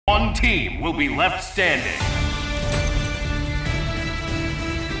team will be left standing.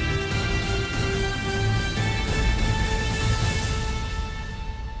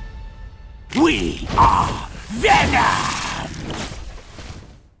 We are Venom!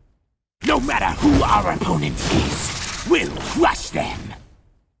 No matter who our opponent is, we'll crush them!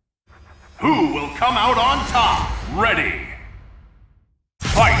 Who will come out on top? Ready!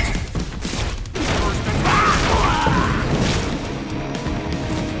 Fight!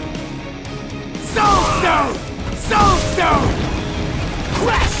 Soul Stone! Soul Stone!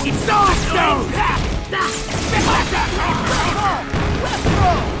 Crash it! Soul Stone!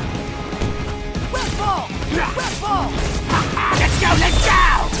 Let's go! Let's go!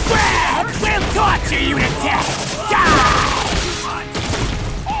 We'll torture you to death! Die!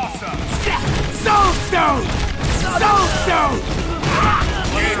 Awesome! Soul Stone! Soul Stone!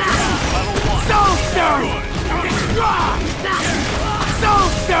 Soul Stone! Destroy! Soul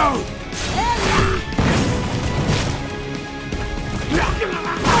Stone!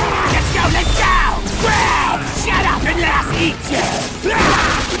 Let's go! Let's go! Shut up and let us eat you!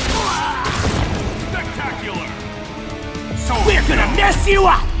 Spectacular! We're gonna mess you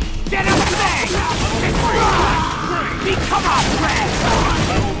up! Get up thing! Become our friend!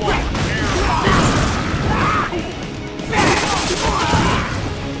 Level 1,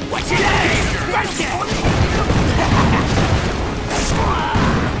 What's your name? Right there!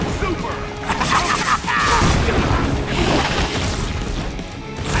 Super!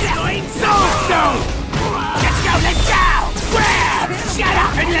 Soul Stone! Let's go! Let's go! Shut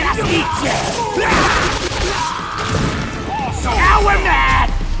up and let us eat you! Now we're mad!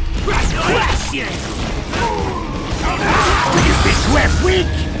 Crush you! You think we're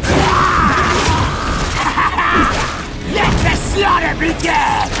weak? Let the slaughter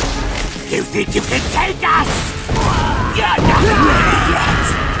begin! You think you can take us? You're not ready yet!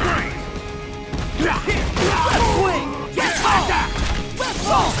 Swing! Get harder!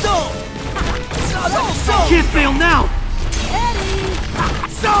 Soul Stone! Soul Stone! Can't fail now! Eddie!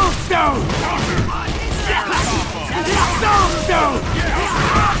 Soul Stone! Soul Stone! Get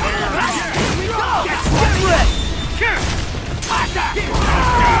ready!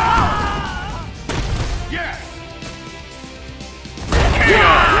 Yes!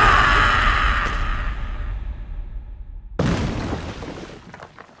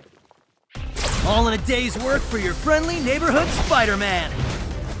 All in a day's work for your friendly neighborhood Spider-Man.